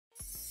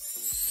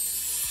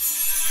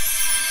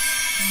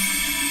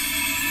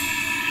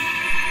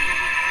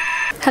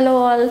Hello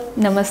all,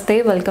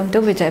 Namaste, welcome to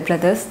Vijay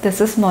Brothers. This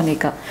is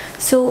Monica.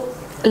 So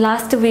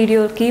last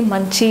వీడియోకి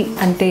మంచి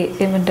అంటే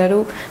ఏమంటారు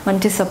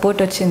మంచి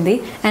సపోర్ట్ వచ్చింది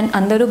అండ్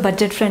అందరూ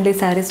బడ్జెట్ ఫ్రెండ్లీ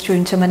శారీస్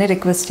చూపించమని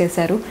రిక్వెస్ట్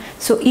చేశారు.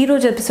 సో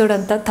ఈరోజు ఎపిసోడ్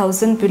అంతా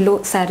 1000 బిలో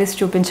శారీస్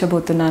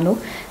చూపించబోతున్నాను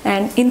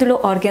అండ్ ఇందులో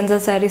ఆర్గాన్జా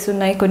శారీస్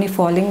ఉన్నాయి, కొన్ని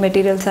ఫాలింగ్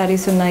మెటీరియల్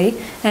శారీస్ ఉన్నాయి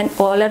and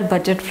all are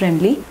budget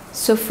friendly.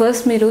 So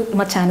first మీరు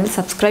మా ఛానల్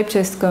సబ్స్క్రైబ్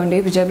చేసుకోండి,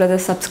 విజయ్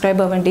బ్రదర్స్ సబ్స్క్రైబ్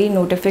అవ్వండి,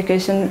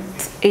 నోటిఫికేషన్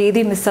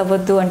ఏది మిస్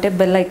అవ్వద్దు అంటే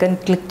బెల్ ఐకన్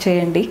క్లిక్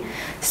చేయండి.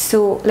 So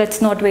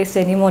let's not waste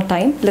any more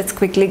time, let's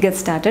quickly get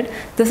started.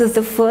 This is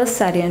the first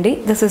sari అండి.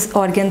 This is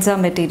organza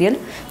material.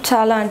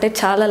 చాలా అంటే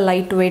చాలా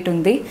లైట్ వెయిట్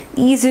ఉంది,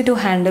 ఈజీ టు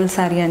హ్యాండిల్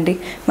శారీ అండి.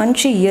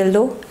 మంచి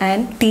yellow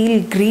and teal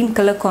green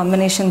colour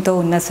కాంబినేషన్తో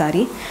ఉన్న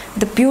sari.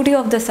 The beauty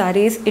of the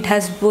sari is it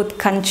has both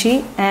Kanchi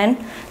and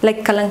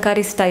like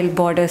Kalamkari style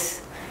borders.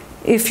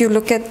 If you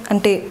look at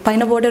అంటే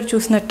పైన బార్డర్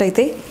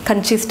చూసినట్టయితే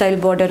కంచి స్టైల్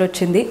బార్డర్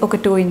వచ్చింది ఒక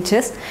 2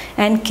 inches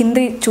అండ్ కింద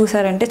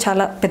చూసారంటే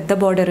చాలా పెద్ద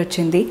బార్డర్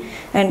వచ్చింది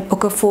అండ్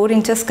ఒక 4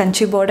 inches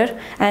Kanchi border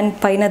and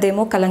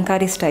పైనదేమో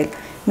Kalamkari style.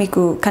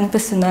 మీకు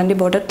కనిపిస్తుందా అండి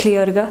బార్డర్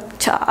క్లియర్గా?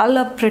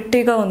 చాలా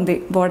ప్రెట్టీగా ఉంది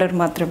బార్డర్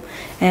మాత్రం.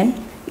 అండ్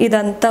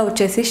ఇదంతా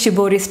వచ్చేసి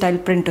షిబోరి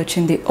స్టైల్ ప్రింట్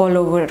వచ్చింది all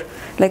over,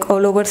 like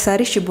all over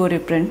sorry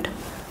shibori print.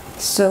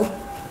 So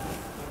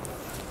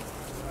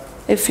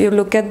if you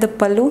look at the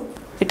పల్లు,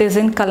 it is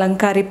in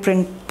Kalamkari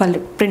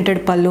printed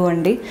పల్లు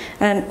అండి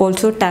అండ్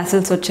ఆల్సో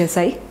టాసిల్స్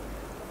వచ్చేసాయి.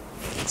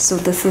 సో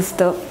దిస్ ఇస్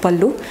ద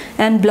పల్లు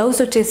అండ్ బ్లౌజ్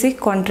వచ్చేసి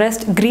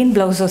contrast green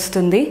blouse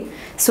వస్తుంది.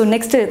 So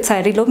next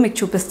శారీలో మీకు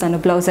చూపిస్తాను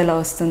బ్లౌజ్ ఎలా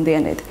వస్తుంది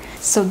అనేది.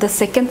 సో ద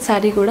సెకండ్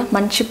శారీ కూడా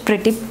మంచి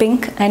pretty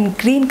pink and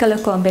green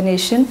colour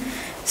combination.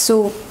 So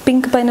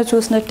pink పైన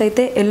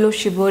చూసినట్టయితే ఎల్లో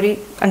షిబోరి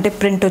అంటే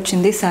ప్రింట్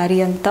వచ్చింది శారీ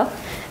అంతా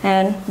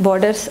అండ్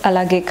బార్డర్స్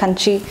అలాగే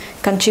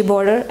కంచి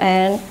బార్డర్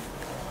అండ్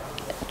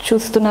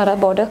చూస్తున్నారా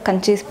border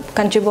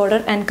Kanchi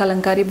border and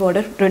Kalamkari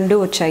border రెండు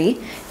వచ్చాయి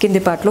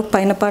కింది పార్ట్లో.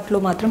 పైన పార్ట్లో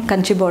మాత్రం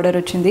కంచి బార్డర్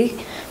వచ్చింది.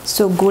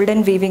 సో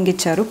గోల్డెన్ వీవింగ్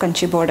ఇచ్చారు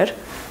కంచి బార్డర్.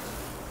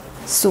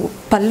 సో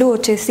పళ్ళు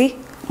వచ్చేసి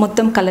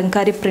మొత్తం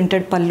కలంకారీ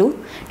ప్రింటెడ్ పళ్ళు,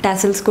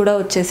 టాసిల్స్ కూడా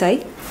వచ్చేసాయి.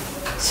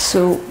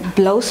 సో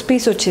బ్లౌజ్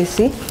పీస్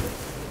వచ్చేసి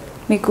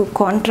మీకు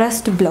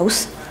కాంట్రాస్ట్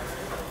బ్లౌజ్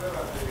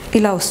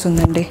ఇలా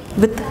వస్తుందండి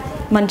విత్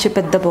మంచి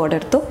పెద్ద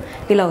బార్డర్తో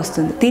ఇలా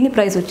వస్తుంది. దీని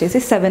ప్రైస్ వచ్చేసి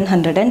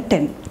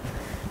 710.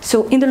 సో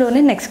ఇందులోనే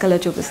నెక్స్ట్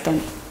కలర్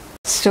చూపిస్తాను.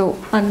 సో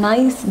ఆ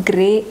nice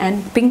grey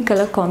and pink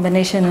colour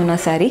combination ఉన్న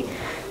శారీ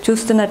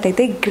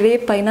చూస్తున్నట్టయితే గ్రే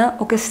పైన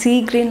ఒక సీ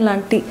గ్రీన్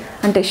లాంటి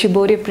అంటే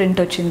షిబోరి ప్రింట్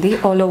వచ్చింది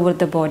all over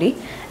the body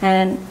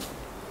and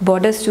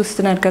borders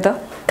చూస్తున్నారు కదా,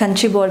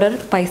 కంచి బార్డర్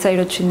పై సైడ్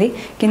వచ్చింది,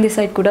 కింది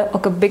సైడ్ కూడా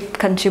ఒక big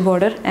Kanchi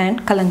border and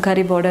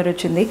Kalamkari border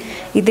వచ్చింది.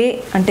 ఇదే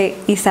అంటే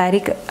ఈ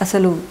శారీకి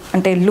అసలు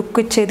అంటే లుక్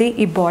ఇచ్చేది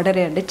ఈ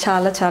బార్డరే అండి,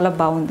 చాలా చాలా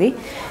బాగుంది.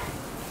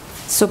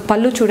 సో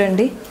పళ్ళు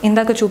చూడండి,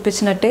 ఇందాక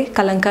చూపించినట్టే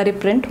Kalamkari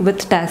print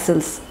with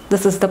tassels.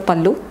 This is the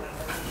పళ్ళు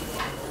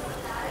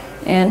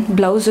అండ్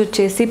బ్లౌజ్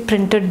వచ్చేసి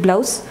printed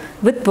blouse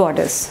with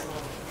borders,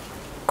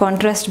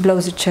 contrast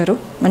blouse ఇచ్చారు,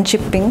 మంచి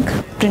pink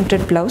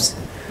printed blouse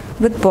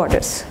with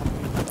borders.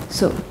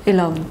 So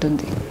ఇలా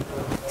ఉంటుంది.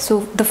 So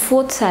the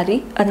fourth sari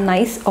a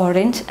nice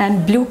orange and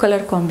blue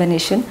colour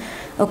combination.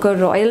 ఒక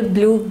రాయల్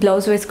బ్లూ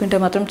బ్లౌజ్ వేసుకుంటే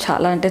మాత్రం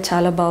చాలా అంటే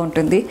చాలా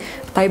బాగుంటుంది.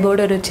 పై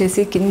బార్డర్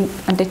వచ్చేసి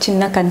అంటే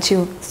చిన్న కంచి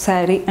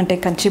శారీ అంటే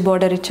కంచి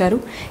బార్డర్ ఇచ్చారు,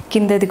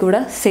 కిందది కూడా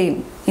సేమ్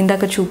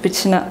ఇందాక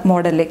చూపించిన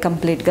మోడలే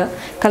కంప్లీట్గా.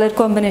 కలర్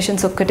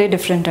కాంబినేషన్స్ ఒక్కటే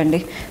డిఫరెంట్ అండి.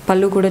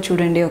 పళ్ళు కూడా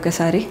చూడండి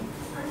ఒకసారి.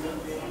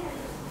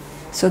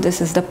 సో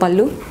దిస్ ఇస్ ద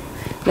పళ్ళు.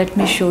 Let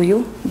me show you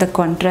the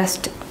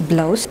contrast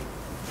blouse.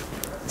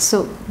 So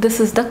this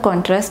is the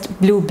contrast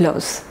blue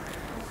blouse.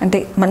 అంటే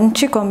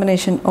మంచి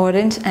కాంబినేషన్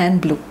ఆరెంజ్ అండ్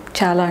బ్లూ,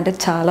 చాలా అంటే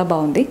చాలా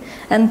బాగుంది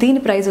అండ్ దీని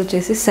ప్రైస్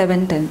వచ్చేసి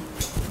 710.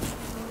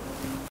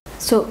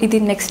 సో ఇది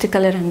నెక్స్ట్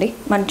కలర్ అండి,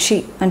 మంచి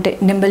అంటే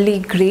నింబల్లీ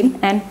green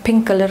and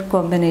pink colour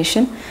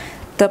combination.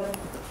 The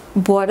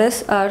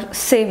borders are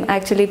same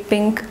actually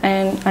pink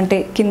and అంటే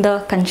కింద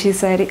కంచి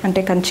శారీ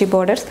అంటే కంచి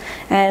బార్డర్స్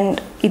అండ్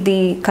ఇది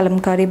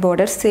కలంకారీ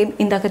బార్డర్స్ సేమ్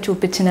ఇందాక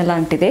చూపించిన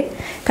లాంటిదే,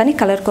 కానీ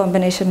కలర్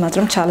కాంబినేషన్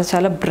మాత్రం చాలా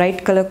చాలా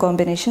బ్రైట్ కలర్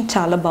కాంబినేషన్,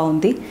 చాలా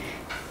బాగుంది.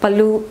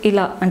 పళ్ళు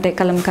ఇలా అంటే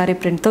కలంకారీ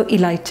ప్రింట్తో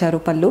ఇలా ఇచ్చారు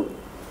పళ్ళు,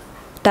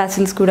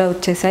 టాసిల్స్ కూడా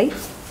వచ్చేసాయి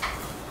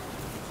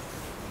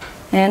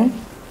అండ్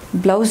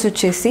బ్లౌజ్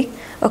వచ్చేసి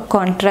ఒక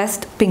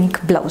contrast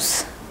pink blouse.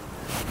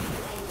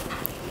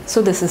 So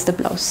this is the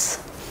blouse.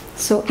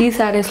 So ఈ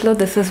శారీస్లో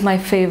దిస్ ఇస్ మై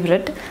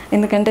ఫేవరెట్,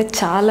 ఎందుకంటే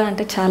చాలా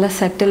అంటే చాలా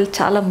సెటిల్,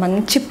 చాలా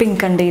మంచి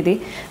పింక్ అండి. ఇది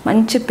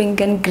మంచి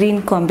పింక్ అండ్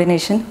గ్రీన్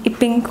కాంబినేషన్. ఈ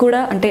పింక్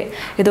కూడా అంటే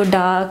ఏదో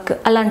డార్క్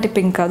అలాంటి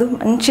పింక్ కాదు,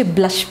 మంచి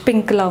బ్లష్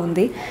పింక్లా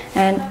ఉంది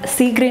అండ్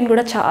సీ గ్రీన్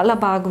కూడా చాలా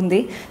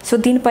బాగుంది. సో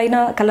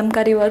దీనిపైన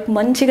కలంకారీ వర్క్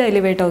మంచిగా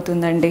ఎలివేట్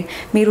అవుతుందండి.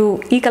 మీరు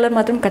ఈ కలర్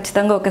మాత్రం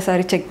ఖచ్చితంగా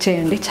ఒకసారి చెక్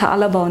చేయండి,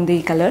 చాలా బాగుంది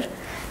ఈ కలర్.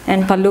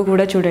 అండ్ పళ్ళు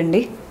కూడా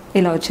చూడండి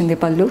ఇలా వచ్చింది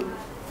పళ్ళు.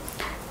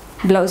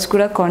 బ్లౌజ్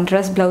కూడా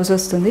కాంట్రాస్ట్ బ్లౌజ్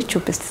వస్తుంది,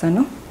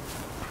 చూపిస్తాను.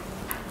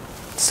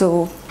 సో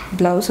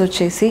బ్లౌజ్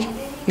వచ్చేసి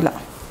ఇలా.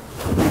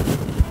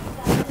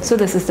 So so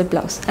this is the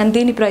blouse and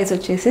దీని ప్రైస్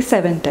వచ్చేసి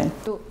 710.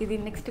 సో ఇది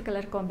నెక్స్ట్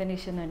కలర్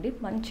కాంబినేషన్ అండి,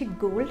 మంచి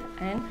గోల్డ్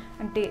అండ్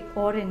అంటే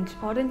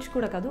ఆరెంజ్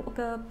కూడా కాదు, ఒక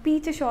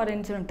పీచిష్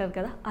ఆరెంజ్ ఉంటుంది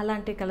కదా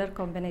అలాంటి కలర్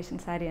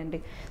కాంబినేషన్ శారీ అండి.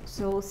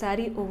 సో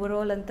శారీ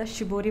ఓవరాల్ అంతా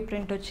షిబోరి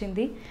ప్రింట్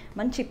వచ్చింది,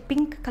 మంచి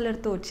పింక్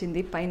కలర్తో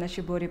వచ్చింది పైన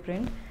షిబోరి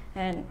ప్రింట్.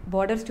 అండ్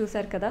బార్డర్స్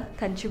చూసారు కదా,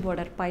 కంచి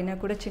బార్డర్, పైన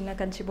కూడా చిన్న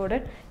కంచి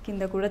బార్డర్,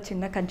 కింద కూడా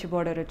చిన్న కంచి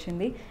బార్డర్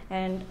వచ్చింది.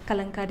 అండ్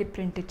కలంకారీ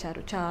ప్రింట్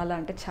ఇచ్చారు, చాలా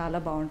అంటే చాలా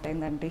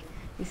బాగుంటుందండి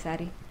ఈ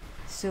శారీ.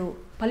 సో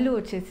పళ్ళు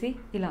వచ్చేసి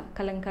ఇలా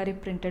కలంకారీ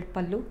ప్రింటెడ్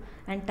పళ్ళు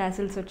అండ్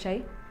టాసిల్స్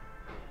వచ్చాయి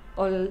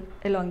all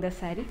along the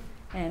sari.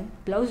 And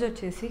blouse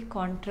వచ్చేసి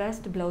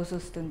కాంట్రాస్ట్ బ్లౌజ్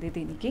వస్తుంది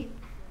దీనికి,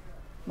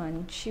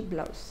 మంచి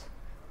blouse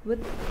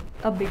with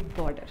a big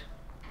border.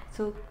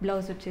 So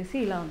blouse వచ్చేసి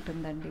ఇలా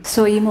ఉంటుందండి.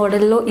 సో ఈ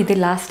మోడల్లో ఇది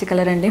లాస్ట్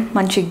కలర్ అండి,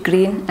 మంచి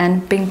గ్రీన్ అండ్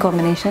పింక్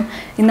కాంబినేషన్.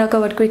 ఇందాక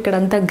వరకు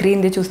ఇక్కడంతా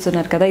గ్రీన్ది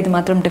చూస్తున్నారు కదా, ఇది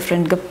మాత్రం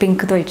డిఫరెంట్గా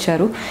పింక్తో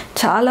ఇచ్చారు,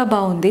 చాలా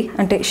బాగుంది.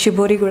 అంటే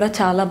షిబోరి కూడా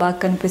చాలా బాగా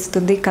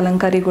కనిపిస్తుంది,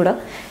 కలంకారీ కూడా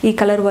ఈ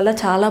కలర్ వల్ల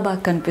చాలా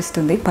బాగా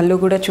కనిపిస్తుంది. పళ్ళు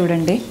కూడా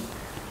చూడండి,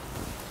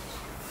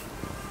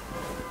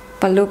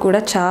 పళ్ళు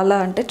కూడా చాలా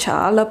అంటే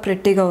చాలా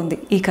ప్రెట్టీగా ఉంది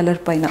ఈ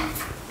కలర్ పైన.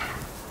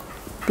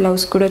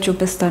 బ్లౌజ్ కూడా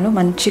చూపిస్తాను,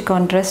 మంచి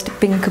కాంట్రాస్ట్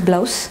పింక్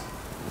బ్లౌజ్.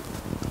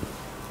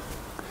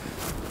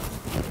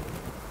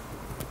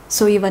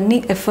 సో ఇవన్నీ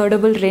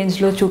అఫోర్డబుల్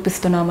రేంజ్లో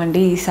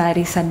చూపిస్తున్నామండి ఈ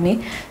శారీస్ అన్నీ.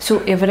 సో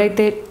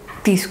ఎవరైతే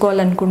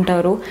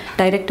తీసుకోవాలనుకుంటారో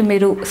డైరెక్ట్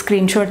మీరు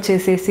స్క్రీన్ షాట్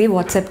చేసేసి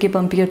వాట్సాప్కి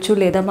పంపించవచ్చు,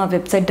 లేదా మా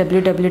వెబ్సైట్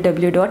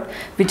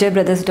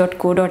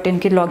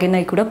www.vijayBrothers.co.inకి లాగిన్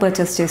అయ్యి కూడా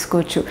పర్చేస్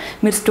చేసుకోవచ్చు.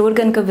 మీరు స్టోర్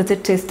కనుక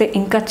విజిట్ చేస్తే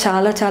ఇంకా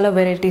చాలా చాలా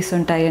వెరైటీస్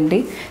ఉంటాయండి.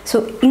 సో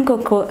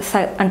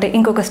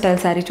ఇంకొక స్టైల్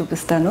శారీ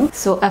చూపిస్తాను.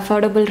 సో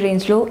అఫోర్డబుల్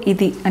రేంజ్లో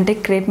ఇది అంటే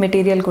క్రేప్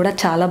మెటీరియల్ కూడా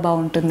చాలా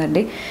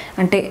బాగుంటుందండి,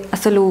 అంటే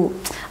అసలు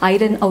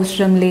ఐరన్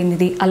అవసరం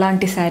లేనిది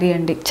అలాంటి శారీ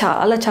అండి,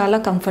 చాలా చాలా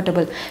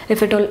comfortable.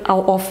 If it all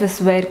office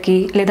వేర్కి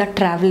లేదా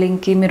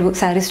ట్రావెలింగ్కి మీరు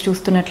శారీస్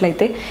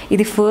చూస్తున్నట్లయితే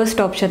ఇది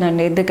ఫస్ట్ ఆప్షన్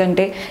అండి,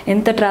 ఎందుకంటే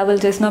ఎంత ట్రావెల్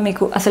చేసినా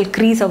మీకు అసలు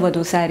క్రీజ్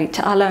అవ్వదు శారీ,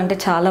 చాలా అంటే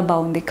చాలా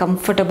బాగుంది,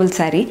 కంఫర్టబుల్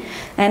శారీ.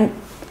 అండ్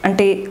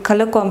అంటే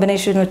కలర్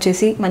కాంబినేషన్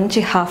వచ్చేసి మంచి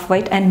హాఫ్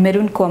వైట్ అండ్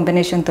మెరూన్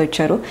కాంబినేషన్తో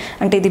ఇచ్చారు,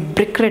 అంటే ఇది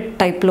బ్రిక్ రెడ్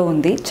టైప్లో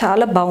ఉంది,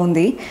 చాలా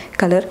బాగుంది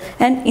కలర్.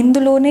 అండ్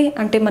ఇందులోనే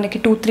అంటే మనకి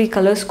 2-3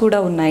 కలర్స్ కూడా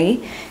ఉన్నాయి.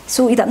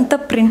 సో ఇదంతా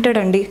ప్రింటెడ్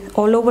అండి,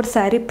 ఆల్ ఓవర్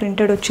శారీ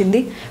ప్రింటెడ్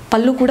వచ్చింది.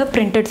 పళ్ళు కూడా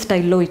ప్రింటెడ్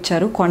స్టైల్లో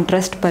ఇచ్చారు,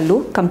 కాంట్రాస్ట్ పళ్ళు,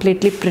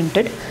 కంప్లీట్లీ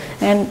ప్రింటెడ్.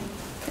 అండ్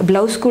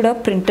బ్లౌజ్ కూడా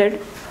ప్రింటెడ్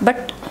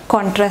బట్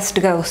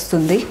కాంట్రాస్ట్గా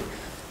వస్తుంది.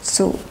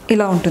 సో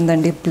ఇలా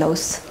ఉంటుందండి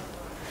బ్లౌజ్.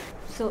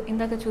 సో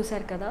ఇందాక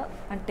చూసారు కదా,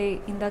 అంటే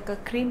ఇందాక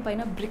క్రీమ్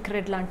పైన బ్రిక్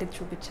రెడ్ లాంటిది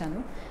చూపించాను,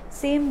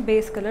 same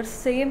base colour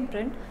same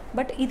print,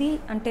 but ఇది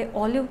అంటే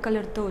ఆలివ్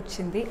కలర్తో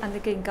వచ్చింది,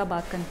 అందుకే ఇంకా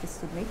బాగా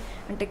కనిపిస్తుంది.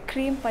 అంటే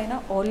క్రీమ్ పైన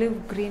ఆలివ్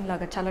గ్రీన్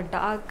లాగా చాలా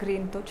డార్క్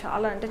గ్రీన్తో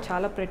చాలా అంటే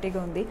చాలా ప్రెట్టీగా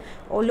ఉంది.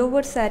 ఆల్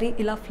ఓవర్ శారీ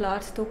ఇలా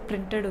ఫ్లవర్స్తో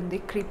ప్రింటెడ్ ఉంది,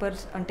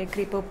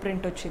 క్రీపర్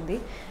ప్రింట్ వచ్చింది.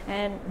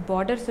 అండ్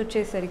బార్డర్స్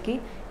వచ్చేసరికి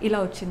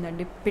ఇలా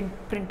వచ్చిందండి,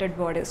 ప్రింటెడ్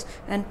బార్డర్స్.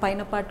 అండ్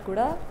పైన పార్ట్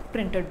కూడా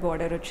ప్రింటెడ్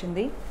బార్డర్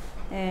వచ్చింది.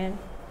 అండ్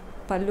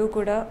పళ్ళు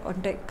కూడా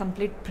అంటే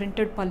కంప్లీట్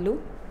ప్రింటెడ్ పళ్ళు.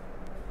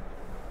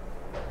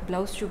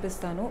 బ్లౌజ్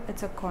చూపిస్తాను,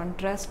 ఇట్స్ అ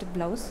కాంట్రాస్ట్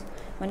బ్లౌజ్,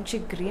 మంచి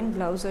గ్రీన్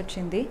బ్లౌజ్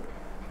వచ్చింది,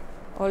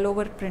 ఆల్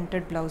ఓవర్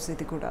ప్రింటెడ్ బ్లౌజ్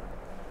ఇది కూడా.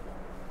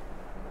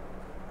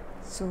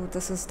 So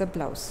this is the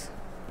blouse,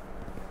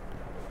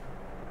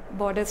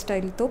 border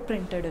స్టైల్తో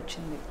printed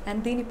వచ్చింది.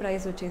 అండ్ దీని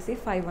ప్రైస్ వచ్చేసి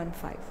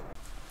 515.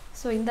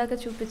 సో ఇందాక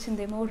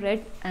చూపించిందేమో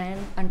రెడ్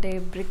అండ్ అంటే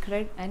బ్రిక్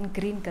రెడ్ అండ్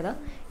గ్రీన్ కదా,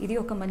 ఇది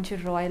ఒక మంచి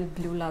రాయల్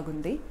బ్లూ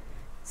లాగుంది.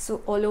 So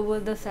all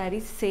over the sari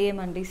same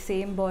అండి,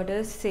 సేమ్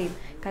బార్డర్స్ సేమ్,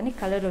 కానీ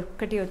కలర్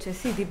ఒక్కటి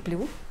వచ్చేసి ఇది బ్లూ.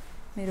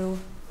 మీరు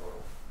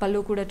పళ్ళు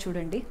కూడా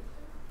చూడండి,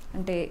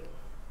 అంటే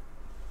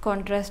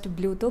కాంట్రాస్ట్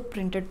బ్లూతో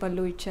ప్రింటెడ్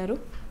పళ్ళు ఇచ్చారు.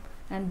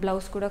 అండ్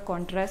బ్లౌజ్ కూడా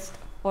కాంట్రాస్ట్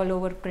ఆల్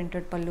ఓవర్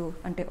ప్రింటెడ్ పళ్ళు,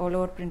 అంటే ఆల్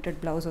ఓవర్ ప్రింటెడ్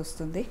బ్లౌజ్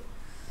వస్తుంది.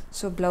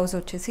 సో బ్లౌజ్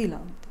వచ్చేసి ఇలా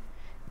ఉంది,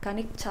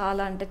 కానీ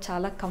చాలా అంటే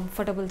చాలా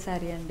కంఫర్టబుల్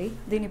శారీ అండి.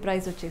 దీని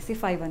ప్రైస్ వచ్చేసి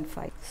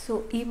 515. సో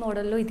ఈ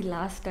మోడల్లో ఇది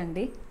లాస్ట్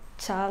అండి,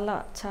 చాలా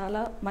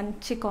చాలా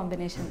మంచి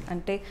కాంబినేషన్,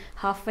 అంటే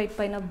హాఫ్ వైట్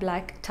పైన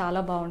బ్లాక్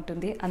చాలా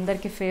బాగుంటుంది,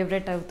 అందరికీ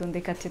ఫేవరెట్ అవుతుంది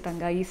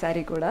ఖచ్చితంగా ఈ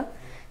శారీ కూడా.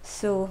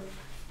 సో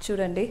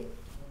చూడండి,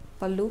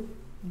 పళ్ళు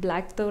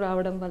బ్లాక్తో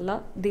రావడం వల్ల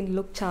దీని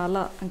లుక్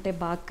చాలా అంటే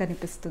బాగా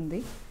కనిపిస్తుంది.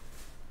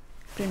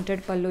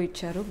 ప్రింటెడ్ పళ్ళు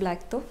ఇచ్చారు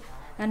బ్లాక్తో.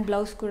 అండ్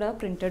బ్లౌజ్ కూడా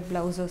ప్రింటెడ్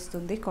బ్లౌజ్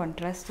వస్తుంది,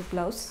 కాంట్రాస్ట్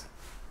బ్లౌజ్.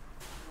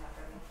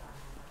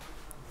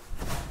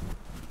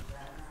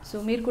 సో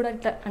మీరు కూడా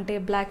అంటే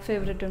బ్లాక్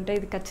ఫేవరెట్ ఉంటే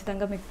ఇది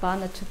ఖచ్చితంగా మీకు బాగా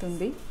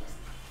నచ్చుతుంది,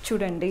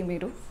 చూడండి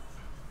మీరు.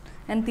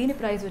 అండ్ దీని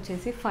ప్రైస్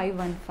వచ్చేసి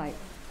 515.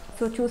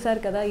 సో చూసారు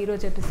కదా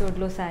ఈరోజు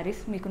ఎపిసోడ్లో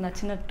శారీస్ మీకు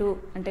నచ్చినట్టు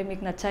అంటే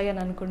మీకు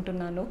నచ్చాయని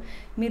అనుకుంటున్నాను.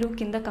 మీరు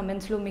కింద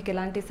కమెంట్స్లో మీకు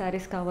ఎలాంటి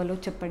శారీస్ కావాలో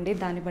చెప్పండి,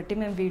 దాన్ని బట్టి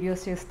మేము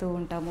వీడియోస్ చేస్తూ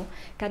ఉంటాము.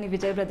 కానీ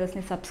విజయ్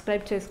బ్రదర్స్ని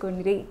సబ్స్క్రైబ్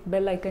చేసుకొని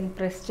బెల్ ఐకాన్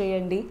ప్రెస్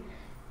చేయండి.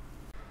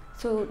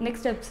 సో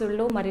నెక్స్ట్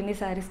ఎపిసోడ్లో మరిన్ని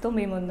శారీస్తో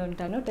మీ ముందు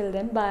ఉంటాను. Till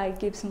then bye,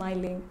 keep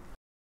smiling.